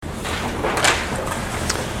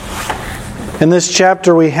In this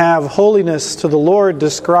chapter we have holiness to the Lord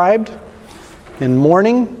described in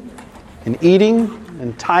mourning, in eating,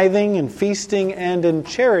 in tithing, in feasting, and in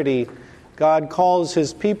charity. God calls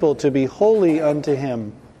His people to be holy unto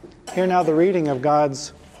Him. Hear now the reading of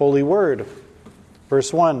God's holy word.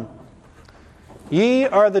 Verse 1. Ye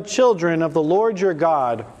are the children of the Lord your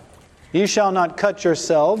God. Ye shall not cut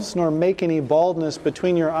yourselves, nor make any baldness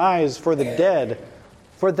between your eyes for the dead.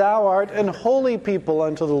 For thou art an holy people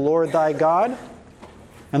unto the Lord thy God.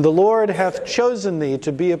 And the Lord hath chosen thee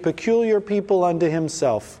to be a peculiar people unto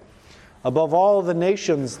Himself. Above all the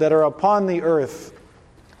nations that are upon the earth,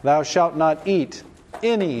 thou shalt not eat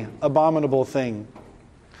any abominable thing.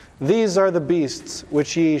 These are the beasts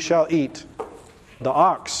which ye shall eat: the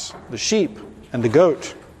ox, the sheep, and the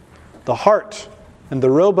goat, the hart, and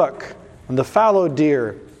the roebuck, and the fallow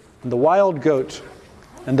deer, and the wild goat,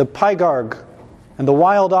 and the pygarg, and the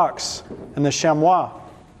wild ox, and the chamois,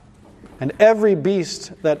 and every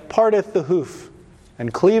beast that parteth the hoof,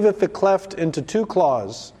 and cleaveth the cleft into two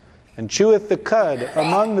claws, and cheweth the cud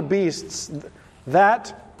among the beasts,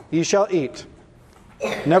 that ye shall eat.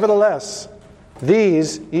 Nevertheless,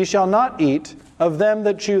 these ye shall not eat of them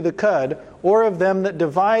that chew the cud, or of them that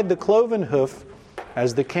divide the cloven hoof,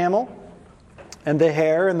 as the camel, and the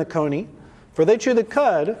hare, and the coney. For they chew the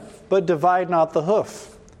cud, but divide not the hoof.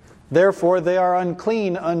 Therefore they are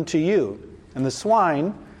unclean unto you. And the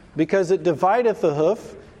swine, because it divideth the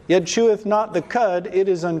hoof, yet cheweth not the cud, it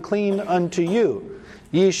is unclean unto you.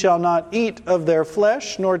 Ye shall not eat of their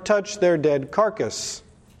flesh, nor touch their dead carcass.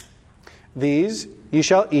 These ye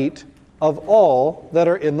shall eat of all that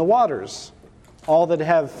are in the waters. All that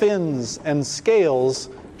have fins and scales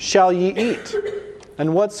shall ye eat.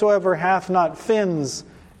 And whatsoever hath not fins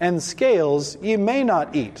and scales ye may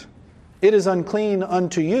not eat. It is unclean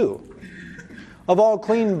unto you. Of all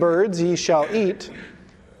clean birds ye shall eat,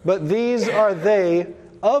 but these are they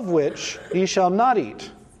of which ye shall not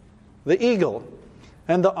eat: the eagle,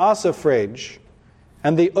 and the ossifrage,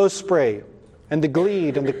 and the osprey, and the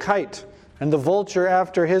glede, and the kite, and the vulture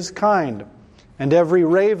after his kind, and every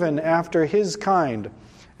raven after his kind,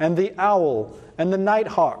 and the owl, and the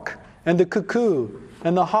nighthawk, and the cuckoo,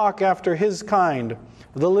 and the hawk after his kind,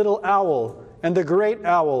 the little owl, and the great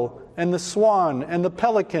owl, and the swan, and the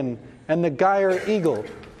pelican, and the gyre eagle,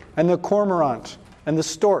 and the cormorant, and the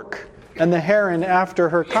stork, and the heron after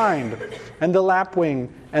her kind, and the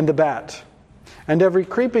lapwing, and the bat. And every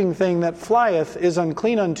creeping thing that flieth is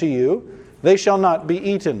unclean unto you, they shall not be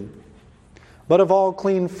eaten. But of all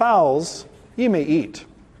clean fowls ye may eat.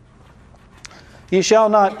 Ye shall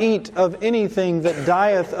not eat of anything that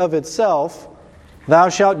dieth of itself. Thou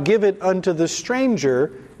shalt give it unto the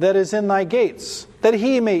stranger that is in thy gates, that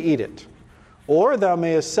he may eat it. Or thou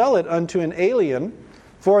mayest sell it unto an alien,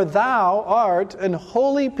 for thou art an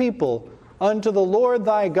holy people unto the Lord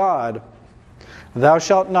thy God. Thou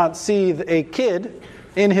shalt not seethe a kid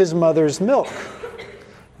in his mother's milk.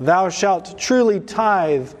 Thou shalt truly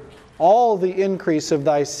tithe all the increase of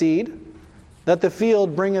thy seed, that the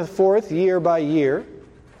field bringeth forth year by year.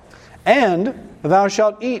 And thou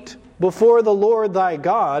shalt eat before the Lord thy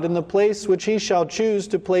God in the place which He shall choose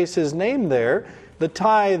to place His name there, the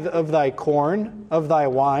tithe of thy corn, of thy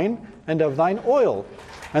wine, and of thine oil,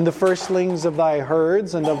 and the firstlings of thy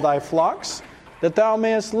herds and of thy flocks, that thou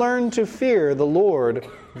mayest learn to fear the Lord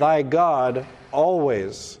thy God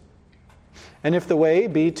always. And if the way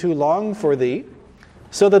be too long for thee,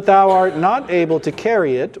 so that thou art not able to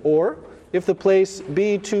carry it, or if the place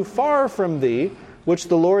be too far from thee, which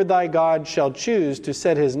the Lord thy God shall choose to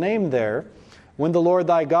set His name there, when the Lord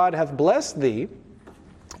thy God hath blessed thee,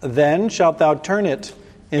 then shalt thou turn it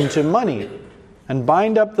into money, and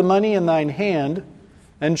bind up the money in thine hand,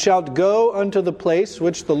 and shalt go unto the place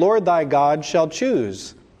which the Lord thy God shall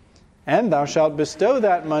choose. And thou shalt bestow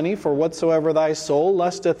that money for whatsoever thy soul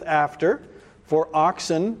lusteth after, for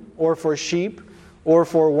oxen, or for sheep, or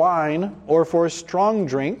for wine, or for strong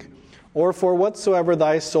drink, or for whatsoever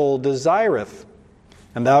thy soul desireth.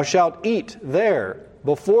 And thou shalt eat there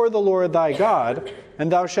before the Lord thy God,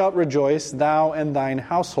 and thou shalt rejoice, thou and thine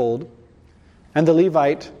household. And the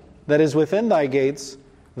Levite that is within thy gates,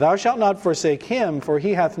 thou shalt not forsake him, for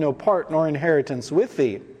he hath no part nor inheritance with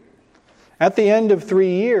thee. At the end of 3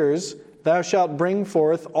 years thou shalt bring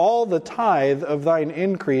forth all the tithe of thine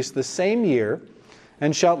increase the same year,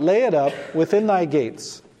 and shalt lay it up within thy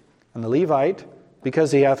gates. And the Levite,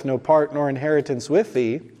 because he hath no part nor inheritance with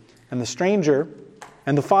thee, and the stranger,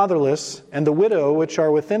 and the fatherless, and the widow which are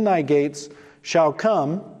within thy gates, shall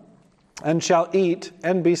come, and shall eat,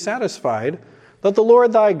 and be satisfied, that the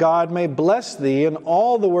Lord thy God may bless thee in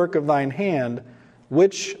all the work of thine hand,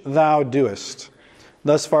 which thou doest.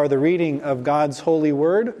 Thus far, the reading of God's holy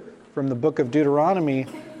word from the book of Deuteronomy,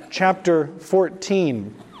 chapter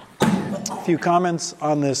 14. A few comments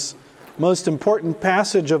on this most important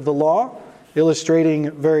passage of the law, illustrating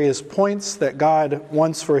various points that God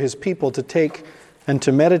wants for His people to take and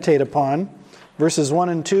to meditate upon. Verses 1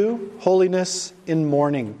 and 2, holiness in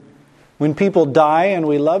mourning. When people die and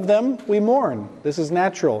we love them, we mourn. This is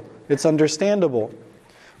natural. It's understandable.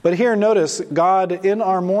 But here, notice, God in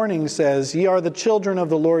our mourning says, "Ye are the children of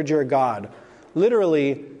the Lord your God."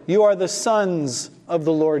 Literally, you are the sons of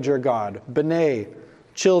the Lord your God. B'nai,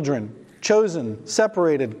 children, chosen,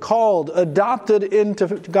 separated, called, adopted into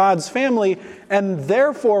God's family, and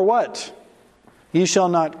therefore what? Ye shall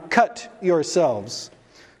not cut yourselves.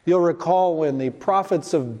 You'll recall when the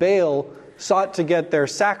prophets of Baal sought to get their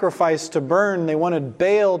sacrifice to burn, they wanted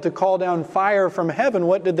Baal to call down fire from heaven.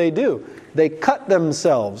 What did they do? They cut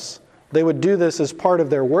themselves. They would do this as part of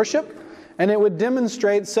their worship, and it would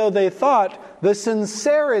demonstrate, so they thought, the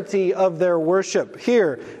sincerity of their worship.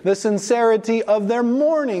 Here, the sincerity of their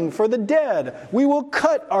mourning for the dead. We will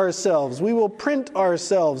cut ourselves. We will print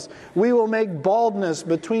ourselves. We will make baldness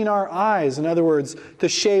between our eyes. In other words, to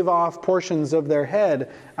shave off portions of their head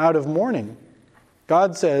out of mourning.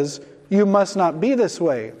 God says, you must not be this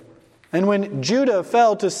way. And when Judah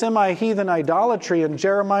fell to semi-heathen idolatry in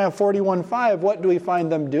Jeremiah 41:5, what do we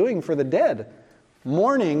find them doing for the dead?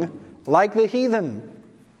 Mourning like the heathen.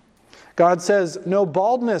 God says, no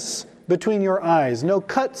baldness between your eyes, no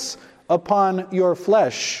cuts upon your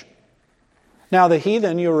flesh. Now the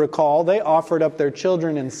heathen, you'll recall, they offered up their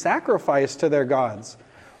children in sacrifice to their gods.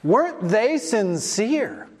 Weren't they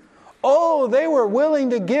sincere? Oh, they were willing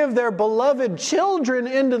to give their beloved children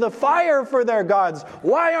into the fire for their gods.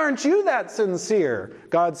 Why aren't you that sincere?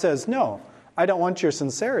 God says, no, I don't want your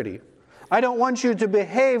sincerity. I don't want you to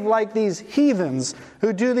behave like these heathens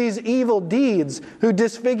who do these evil deeds, who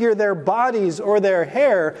disfigure their bodies or their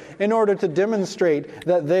hair in order to demonstrate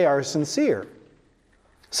that they are sincere.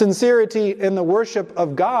 Sincerity in the worship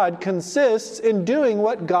of God consists in doing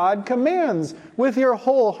what God commands with your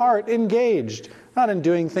whole heart engaged, not in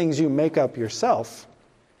doing things you make up yourself.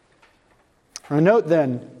 Note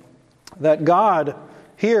then that God,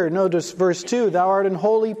 here, notice verse 2, thou art an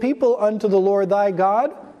holy people unto the Lord thy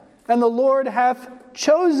God, and the Lord hath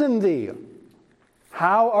chosen thee.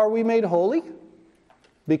 How are we made holy?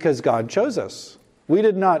 Because God chose us. We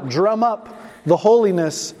did not drum up the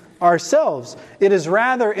holiness ourselves. It is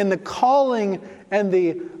rather in the calling and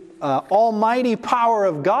the almighty power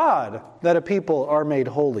of God that a people are made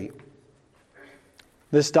holy.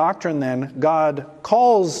 This doctrine then, God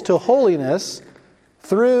calls to holiness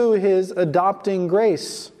through His adopting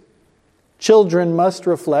grace. Children must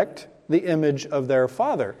reflect the image of their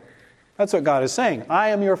Father. That's what God is saying. I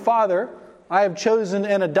am your Father. I have chosen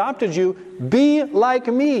and adopted you. Be like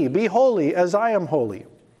me. Be holy as I am holy.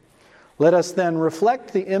 Let us then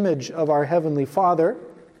reflect the image of our Heavenly Father,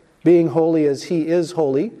 being holy as He is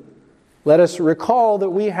holy. Let us recall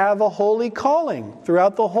that we have a holy calling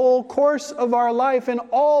throughout the whole course of our life. In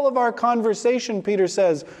all of our conversation, Peter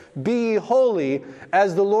says, be holy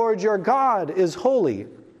as the Lord your God is holy.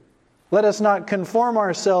 Let us not conform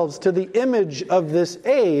ourselves to the image of this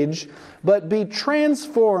age, but be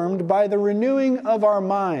transformed by the renewing of our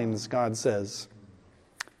minds, God says.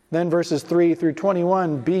 Then verses 3 through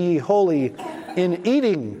 21, be ye holy in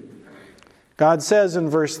eating. God says in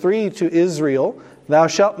verse 3 to Israel, thou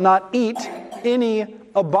shalt not eat any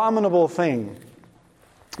abominable thing.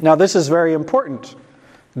 Now this is very important.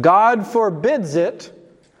 God forbids it,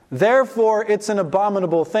 therefore it's an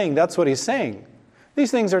abominable thing. That's what He's saying.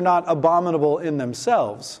 These things are not abominable in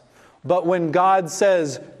themselves. But when God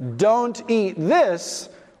says, don't eat this,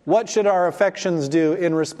 what should our affections do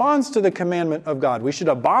in response to the commandment of God? We should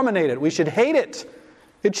abominate it. We should hate it.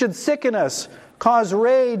 It should sicken us, cause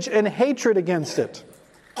rage and hatred against it.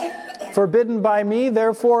 Forbidden by me,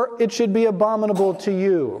 therefore it should be abominable to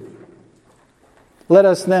you. Let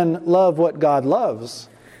us then love what God loves.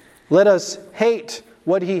 Let us hate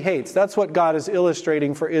what He hates. That's what God is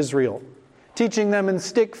illustrating for Israel. Teaching them in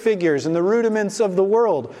stick figures and the rudiments of the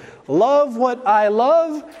world. Love what I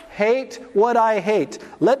love, hate what I hate.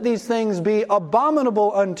 Let these things be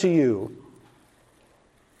abominable unto you.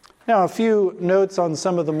 Now, a few notes on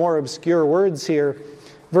some of the more obscure words here.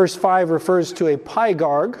 Verse 5 refers to a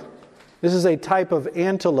pygarg. This is a type of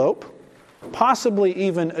antelope, possibly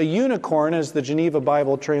even a unicorn, as the Geneva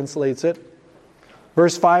Bible translates it.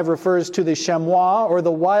 Verse 5 refers to the chamois, or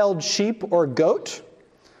the wild sheep or goat.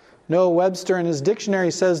 Noah Webster in his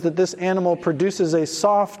dictionary says that this animal produces a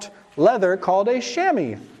soft leather called a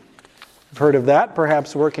chamois. You've heard of that,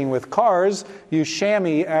 perhaps working with cars. You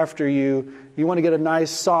chamois after you want to get a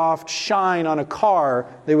nice soft shine on a car.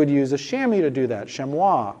 They would use a chamois to do that.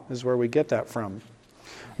 Chamois is where we get that from.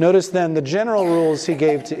 Notice then the general rules he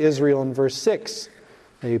gave to Israel in verse 6.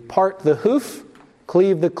 They part the hoof,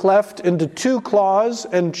 cleave the cleft into 2 claws,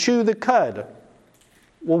 and chew the cud.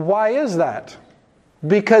 Well, why is that?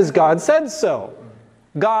 Because God said so.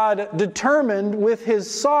 God determined with His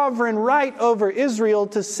sovereign right over Israel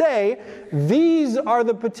to say, these are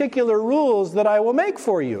the particular rules that I will make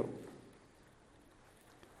for you.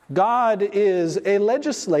 God is a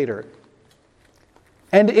legislator.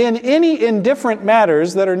 And in any indifferent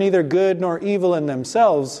matters that are neither good nor evil in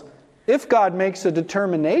themselves, if God makes a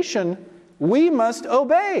determination, we must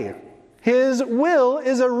obey. His will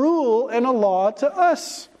is a rule and a law to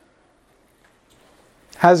us.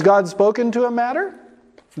 Has God spoken to a matter?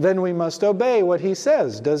 Then we must obey what He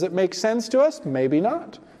says. Does it make sense to us? Maybe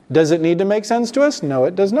not. Does it need to make sense to us? No,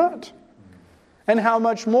 it does not. And how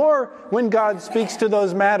much more when God speaks to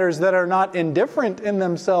those matters that are not indifferent in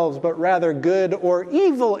themselves, but rather good or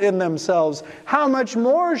evil in themselves, how much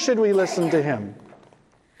more should we listen to Him?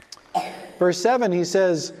 Verse 7, he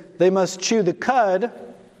says, they must chew the cud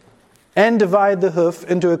and divide the hoof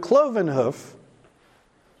into a cloven hoof.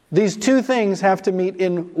 These 2 things have to meet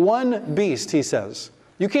in one beast, he says.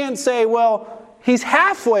 You can't say, well, he's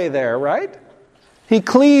halfway there, right? He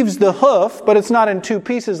cleaves the hoof, but it's not in 2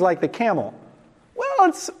 pieces like the camel. Well,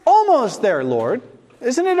 it's almost there, Lord.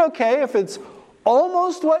 Isn't it okay if it's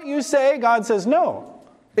almost what you say? God says, no.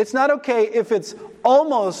 It's not okay if it's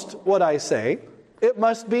almost what I say. It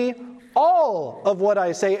must be all of what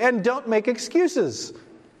I say, and don't make excuses.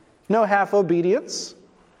 No half obedience.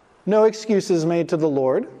 No excuses made to the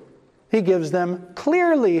Lord. He gives them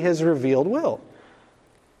clearly His revealed will.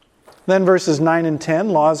 Then verses 9 and 10,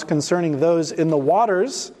 laws concerning those in the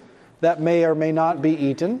waters that may or may not be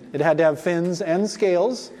eaten. It had to have fins and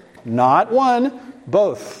scales, not one,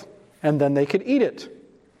 both, and then they could eat it.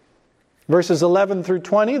 Verses 11 through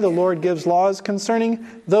 20, the Lord gives laws concerning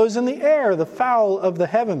those in the air, the fowl of the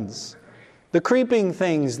heavens, the creeping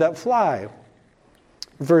things that fly.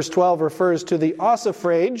 Verse 12 refers to the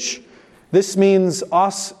ossifrage. This means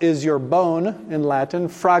os is your bone in Latin.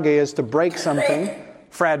 Frage is to break something,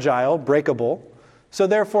 fragile, breakable. So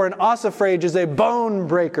therefore an ossifrage is a bone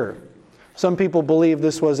breaker. Some people believe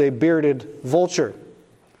this was a bearded vulture.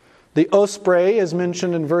 The osprey is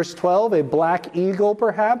mentioned in verse 12, a black eagle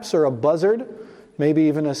perhaps, or a buzzard, maybe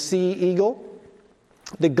even a sea eagle.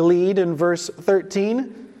 The glede in verse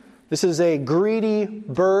 13, this is a greedy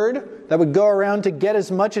bird that would go around to get as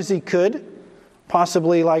much as he could,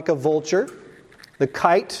 possibly like a vulture. The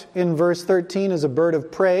kite in verse 13 is a bird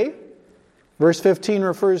of prey. Verse 15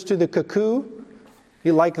 refers to the cuckoo,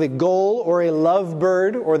 like the gull or a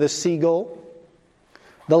lovebird or the seagull.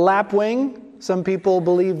 The lapwing, some people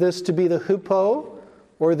believe this to be the hoopoe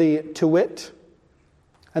or the tuit.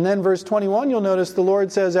 And then verse 21, you'll notice the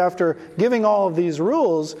Lord says after giving all of these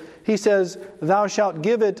rules, He says, thou shalt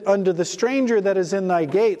give it unto the stranger that is in thy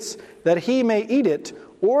gates, that he may eat it,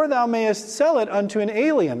 or thou mayest sell it unto an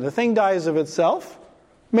alien. The thing dies of itself.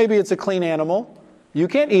 Maybe it's a clean animal. You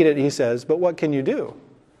can't eat it, He says, but what can you do?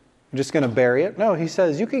 You're just going to bury it? No, He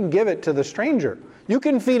says you can give it to the stranger. You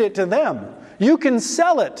can feed it to them. You can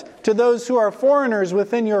sell it to those who are foreigners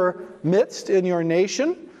within your midst, in your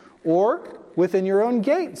nation, or within your own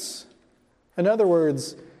gates. In other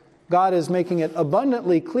words, God is making it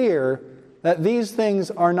abundantly clear that these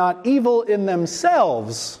things are not evil in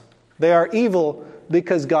themselves. They are evil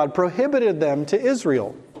because God prohibited them to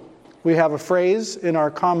Israel. We have a phrase in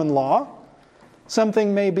our common law.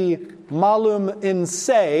 Something may be malum in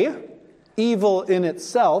se, evil in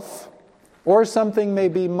itself, or something may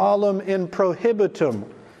be malum in prohibitum,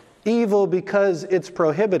 evil because it's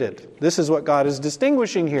prohibited. This is what God is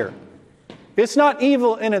distinguishing here. It's not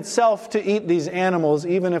evil in itself to eat these animals,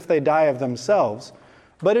 even if they die of themselves,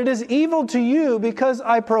 but it is evil to you because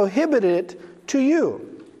I prohibit it to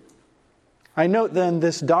you. I note then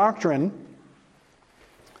this doctrine.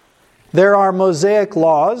 There are Mosaic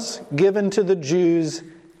laws given to the Jews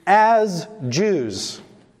as Jews.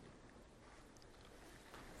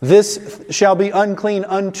 This shall be unclean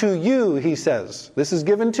unto you, He says. This is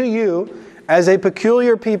given to you as a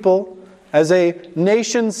peculiar people, as a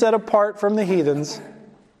nation set apart from the heathens.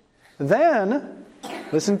 Then,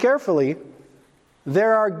 listen carefully,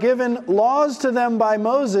 there are given laws to them by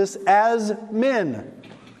Moses as men,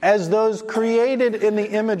 as those created in the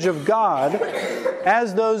image of God,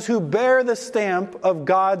 as those who bear the stamp of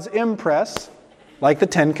God's impress, like the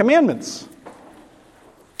Ten Commandments.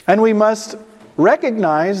 And we must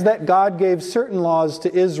recognize that God gave certain laws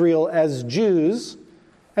to Israel as Jews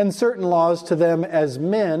and certain laws to them as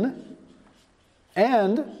men,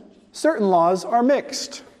 and certain laws are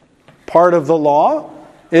mixed. Part of the law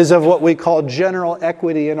is of what we call general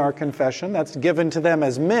equity in our confession. That's given to them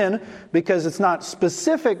as men because it's not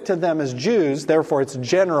specific to them as Jews, therefore it's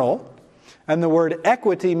general. And the word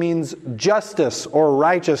equity means justice or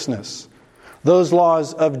righteousness. Those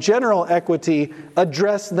laws of general equity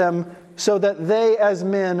address them so that they as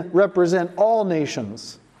men represent all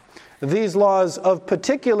nations. These laws of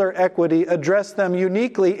particular equity address them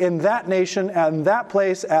uniquely in that nation and that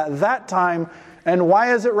place at that time. And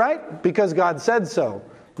why is it right? Because God said so.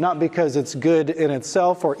 Not because it's good in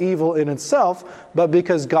itself or evil in itself, but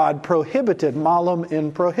because God prohibited, malum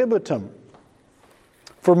in prohibitum.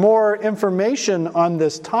 For more information on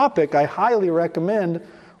this topic, I highly recommend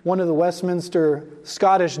one of the Westminster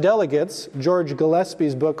Scottish delegates, George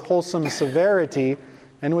Gillespie's book, Wholesome Severity,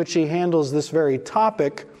 in which he handles this very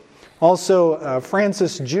topic. Also,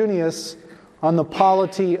 Francis Junius on the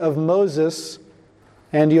polity of Moses,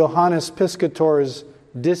 and Johannes Piscator's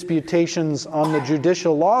disputations on the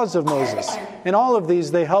judicial laws of Moses. In all of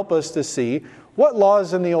these, they help us to see what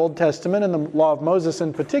laws in the Old Testament, and the law of Moses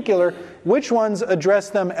in particular, which ones address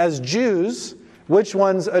them as Jews, which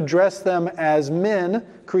ones address them as men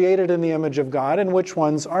created in the image of God, and which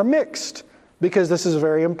ones are mixed. Because this is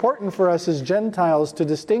very important for us as Gentiles to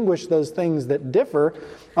distinguish those things that differ.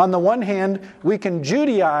 On the one hand, we can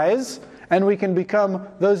Judaize, and we can become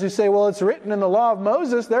those who say, well, it's written in the law of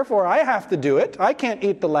Moses, therefore I have to do it. I can't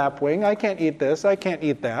eat the lapwing. I can't eat this. I can't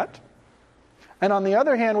eat that. And on the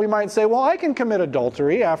other hand, we might say, well, I can commit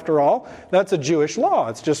adultery. After all, that's a Jewish law.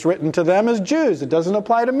 It's just written to them as Jews. It doesn't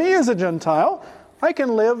apply to me as a Gentile. I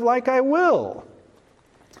can live like I will.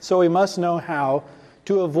 So we must know how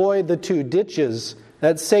to avoid the two ditches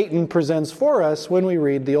that Satan presents for us when we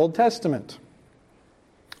read the Old Testament.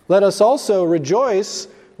 Let us also rejoice,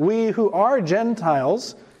 we who are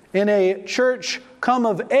Gentiles, in a church come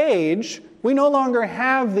of age. We no longer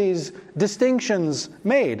have these distinctions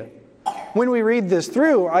made. When we read this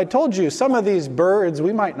through, I told you, some of these birds,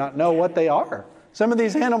 we might not know what they are. Some of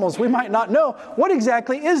these animals, we might not know what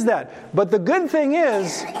exactly is that. But the good thing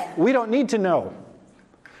is, we don't need to know.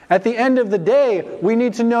 At the end of the day, we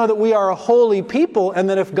need to know that we are a holy people, and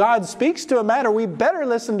that if God speaks to a matter, we better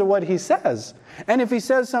listen to what He says. And if He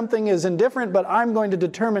says something is indifferent, but I'm going to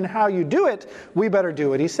determine how you do it, we better do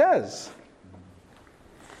what He says.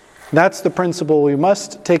 That's the principle we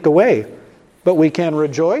must take away. But we can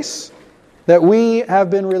rejoice that we have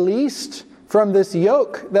been released from this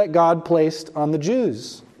yoke that God placed on the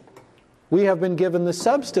Jews. We have been given the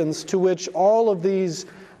substance to which all of these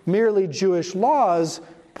merely Jewish laws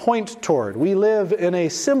point toward. We live in a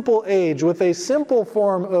simple age with a simple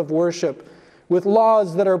form of worship, with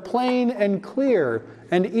laws that are plain and clear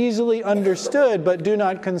and easily understood, but do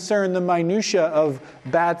not concern the minutiae of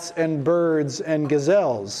bats and birds and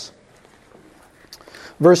gazelles.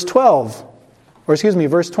 Verse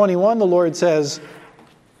 21, the Lord says,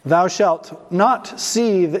 "Thou shalt not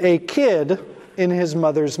seethe a kid in his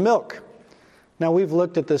mother's milk." Now we've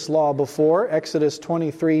looked at this law before, Exodus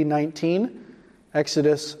 23:19,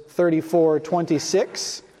 Exodus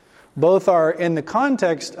 34:26. Both are in the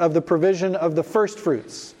context of the provision of the first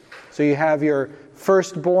fruits. So you have your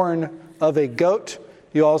firstborn of a goat.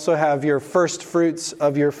 You also have your first fruits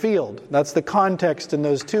of your field. That's the context in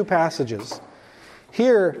those two passages.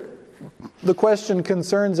 Here, the question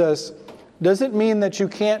concerns us, does it mean that you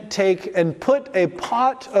can't take and put a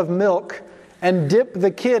pot of milk and dip the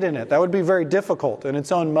kid in it? That would be very difficult. In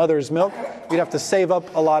its own mother's milk, you'd have to save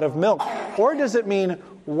up a lot of milk. Or does it mean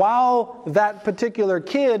while that particular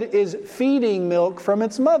kid is feeding milk from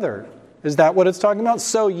its mother? Is that what it's talking about?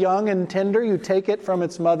 So young and tender, you take it from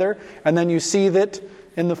its mother and then you seethe it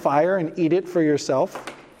in the fire and eat it for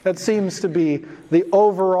yourself? That seems to be the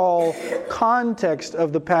overall context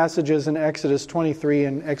of the passages in Exodus 23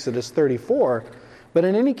 and Exodus 34. But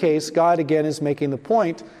in any case, God again is making the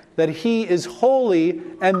point that He is holy,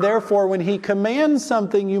 and therefore when He commands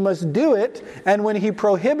something, you must do it, and when He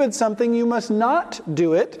prohibits something, you must not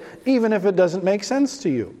do it, even if it doesn't make sense to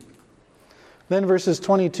you. Then verses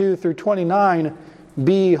 22 through 29,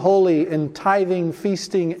 be holy in tithing,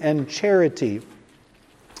 feasting, and charity.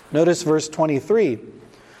 Notice verse 23.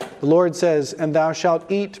 The Lord says, "And thou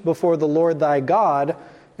shalt eat before the Lord thy God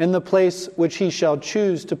in the place which He shall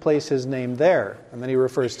choose to place His name there." And then He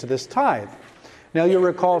refers to this tithe. Now you'll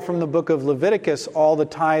recall from the book of Leviticus all the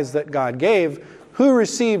tithes that God gave. Who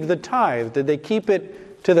received the tithe? Did they keep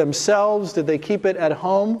it to themselves? Did they keep it at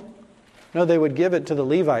home? No, they would give it to the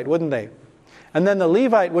Levite, wouldn't they? And then the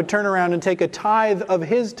Levite would turn around and take a tithe of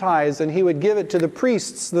his tithes, and he would give it to the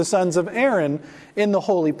priests, the sons of Aaron, in the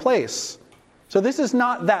holy place. So this is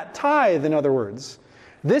not that tithe, in other words.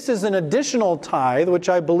 This is an additional tithe, which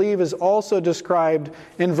I believe is also described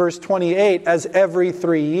in verse 28 as every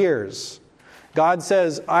 3 years. God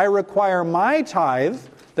says, I require my tithe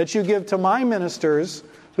that you give to my ministers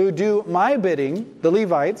who do my bidding, the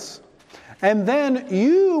Levites, and then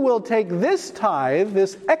you will take this tithe,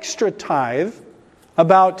 this extra tithe,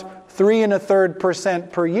 about 3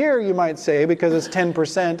 1/3% per year, you might say, because it's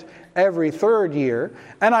 10% every third year.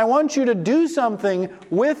 And I want you to do something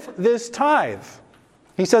with this tithe.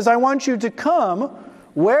 He says, I want you to come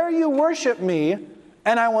where you worship me,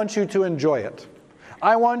 and I want you to enjoy it.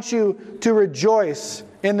 I want you to rejoice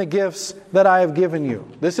in the gifts that I have given you.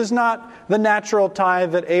 This is not the natural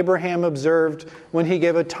tithe that Abraham observed when he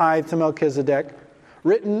gave a tithe to Melchizedek.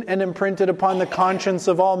 Written and imprinted upon the conscience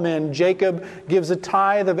of all men, Jacob gives a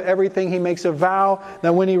tithe of everything. He makes a vow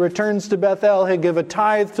that when he returns to Bethel, he'll give a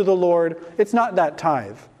tithe to the Lord. It's not that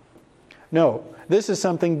tithe. No, this is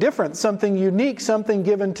something different, something unique, something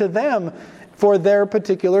given to them for their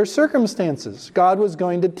particular circumstances. God was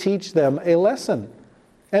going to teach them a lesson.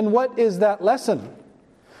 And what is that lesson?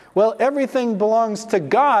 Well, everything belongs to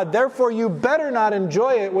God, therefore you better not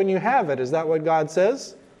enjoy it when you have it. Is that what God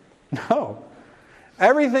says? No.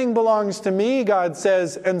 Everything belongs to me, God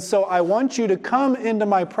says, and so I want you to come into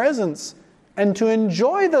my presence and to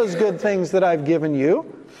enjoy those good things that I've given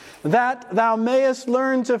you, that thou mayest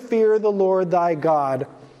learn to fear the Lord thy God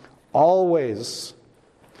always.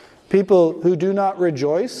 People who do not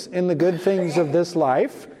rejoice in the good things of this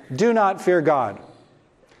life do not fear God.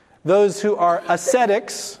 Those who are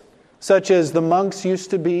ascetics, such as the monks used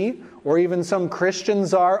to be, or even some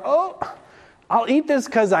Christians are, I'll eat this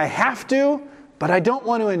because I have to, but I don't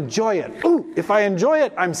want to enjoy it. If I enjoy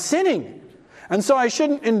it, I'm sinning. And so I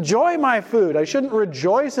shouldn't enjoy my food. I shouldn't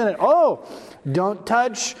rejoice in it. Don't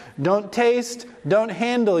touch, don't taste, don't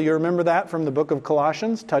handle. You remember that from the book of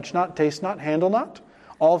Colossians? Touch not, taste not, handle not.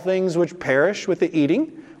 All things which perish with the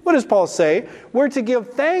eating. What does Paul say? We're to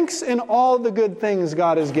give thanks in all the good things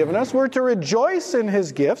God has given us. We're to rejoice in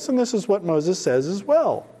His gifts, and this is what Moses says as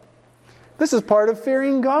well. This is part of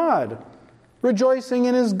fearing God, rejoicing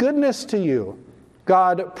in His goodness to you.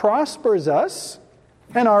 God prospers us,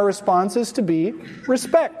 and our response is to be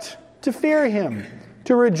respect, to fear Him,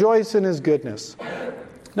 to rejoice in His goodness.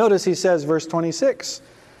 Notice he says, verse 26,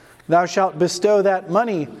 thou shalt bestow that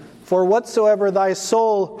money for whatsoever thy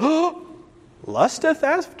soul lusteth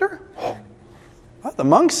after? The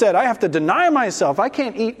monk said, I have to deny myself. I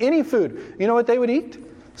can't eat any food. You know what they would eat?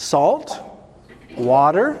 Salt,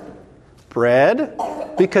 water, bread,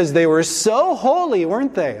 because they were so holy,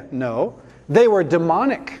 weren't they? No, they were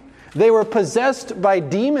demonic. They were possessed by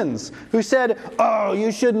demons who said,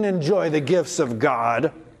 you shouldn't enjoy the gifts of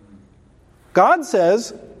God. God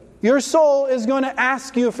says, your soul is going to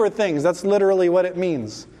ask you for things. That's literally what it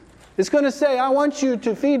means. It's going to say, I want you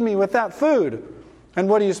to feed me with that food. And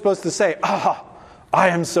what are you supposed to say? I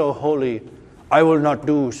am so holy. I will not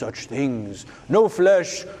do such things. No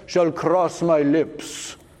flesh shall cross my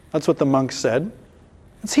lips. That's what the monk said.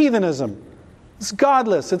 It's heathenism. It's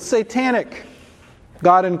godless. It's satanic.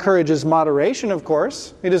 God encourages moderation, of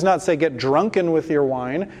course. He does not say get drunken with your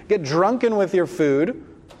wine, get drunken with your food.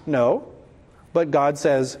 No. But God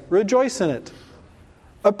says rejoice in it.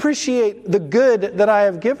 Appreciate the good that I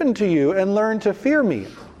have given to you and learn to fear me.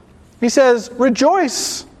 He says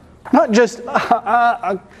rejoice. Not just,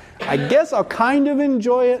 I guess I'll kind of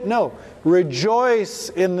enjoy it. No. Rejoice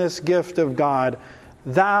in this gift of God.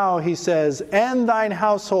 Thou, he says, and thine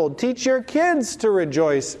household. Teach your kids to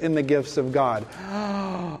rejoice in the gifts of God.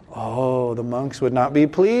 The monks would not be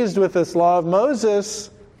pleased with this law of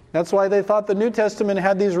Moses. That's why they thought the New Testament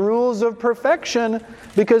had these rules of perfection,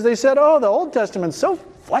 because they said, the Old Testament's so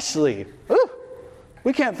fleshly.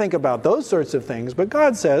 We can't think about those sorts of things. But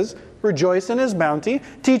God says, rejoice in His bounty.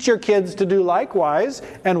 Teach your kids to do likewise.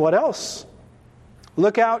 And what else?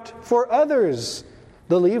 Look out for others.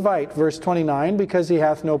 The Levite, verse 29, because he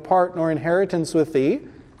hath no part nor inheritance with thee,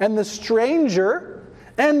 and the stranger,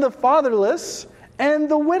 and the fatherless, and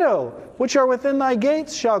the widow, which are within thy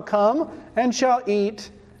gates, shall come and shall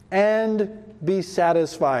eat and be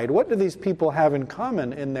satisfied. What do these people have in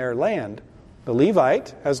common in their land? The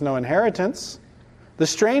Levite has no inheritance. The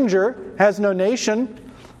stranger has no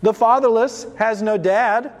nation. The fatherless has no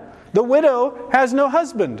dad. The widow has no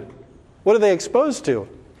husband. What are they exposed to?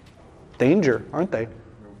 Danger, aren't they?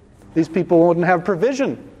 These people wouldn't have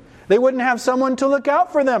provision. They wouldn't have someone to look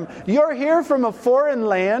out for them. You're here from a foreign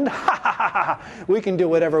land. We can do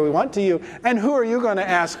whatever we want to you. And who are you going to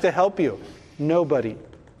ask to help you? Nobody.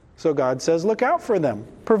 So God says, look out for them.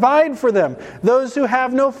 Provide for them. Those who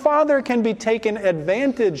have no father can be taken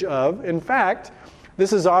advantage of. In fact,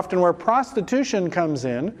 this is often where prostitution comes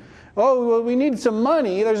in. Oh, well, we need some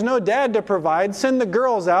money. There's no dad to provide. Send the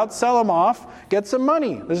girls out, sell them off, get some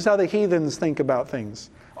money. This is how the heathens think about things.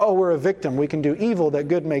 Oh, we're a victim. We can do evil that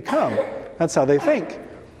good may come. That's how they think.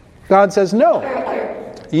 God says, no.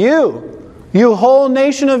 You whole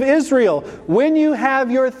nation of Israel, when you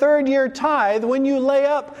have your third year tithe, when you lay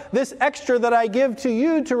up this extra that I give to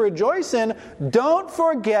you to rejoice in, don't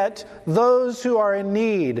forget those who are in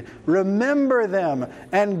need. Remember them.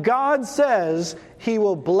 And God says He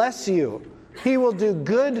will bless you. He will do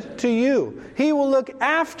good to you. He will look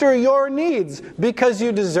after your needs because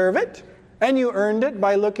you deserve it and you earned it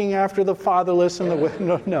by looking after the fatherless and the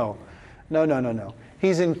widow. No.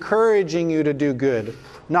 He's encouraging you to do good,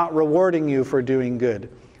 not rewarding you for doing good.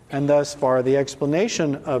 And thus far, the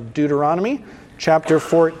explanation of Deuteronomy chapter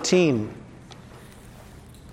 14.